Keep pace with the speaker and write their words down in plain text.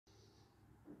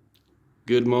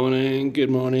Good morning,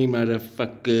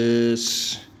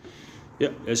 motherfuckers. Yeah,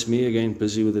 it's me again,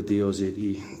 busy with the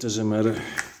DRZE. Doesn't matter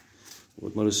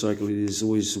what motorcycle it is,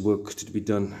 always work to be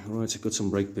done. Alright, I've got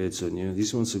some brake pads on here.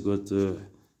 These ones have got the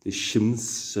shims,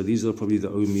 so these are probably the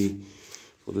OME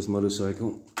for this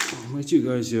motorcycle. Most you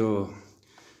guys, you're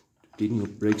bleeding your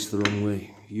brakes the wrong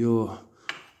way. You're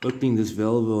opening this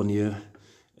valve on here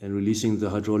and releasing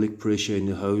the hydraulic pressure in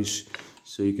the hose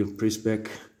so you can press back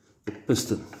the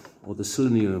piston or the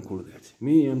cylinder, I call it that.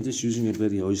 Me, I'm just using a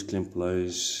bloody hose clamp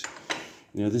pliers.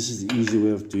 You know, this is the easy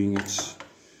way of doing it.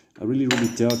 I really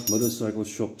doubt motorcycle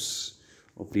shops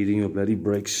are bleeding your bloody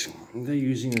brakes. They're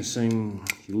using the same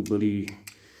hillbilly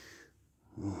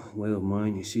way of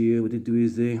mine. You see here, what they do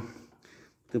is they put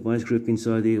the vice grip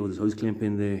inside there, or this hose clamp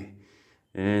in there,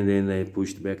 and then they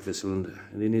push back the cylinder,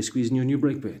 and then they squeeze in your new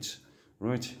brake pads.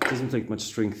 Right? It doesn't take much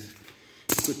strength.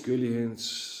 Quick girly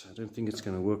hands. I don't think it's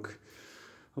going to work.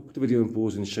 I'll put the video on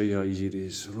pause and show you how easy it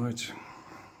is. Right.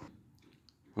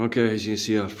 Okay, as you can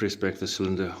see, I've pressed back the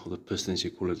cylinder, or the pistons,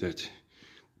 you call it that.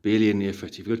 Barely any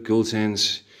effort. If you've got girls'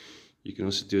 hands, you can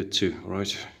also do it too.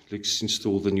 Alright, let's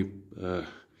install the new, the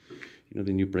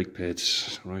new brake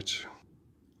pads. Right.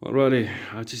 Alrighty,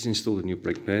 I just installed the new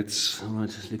brake pads.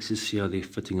 Alright, let's just see how they're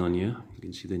fitting on here. You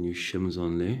can see the new shims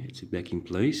on there. It's back in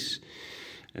place.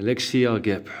 And let's see our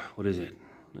gap. What is it?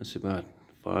 That's about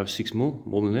 5-6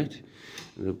 more than that.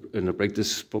 And the brake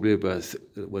disc is probably about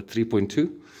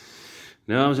 3.2.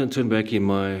 Now I'm going to turn back in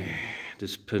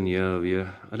this pin here over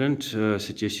here. I don't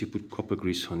suggest you put copper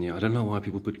grease on here. I don't know why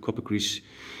people put copper grease.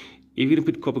 If you don't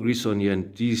put copper grease on here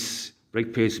and these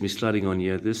brake pads will be sliding on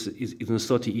here, this is going to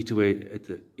start to eat away at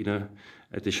the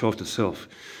at the shaft itself.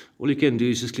 All you can do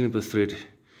is just clean up the thread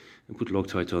and put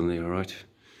Loctite on there. Alright,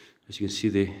 as you can see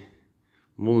there,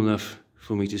 more than enough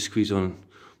for me to squeeze on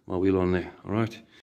my wheel on there. Alright,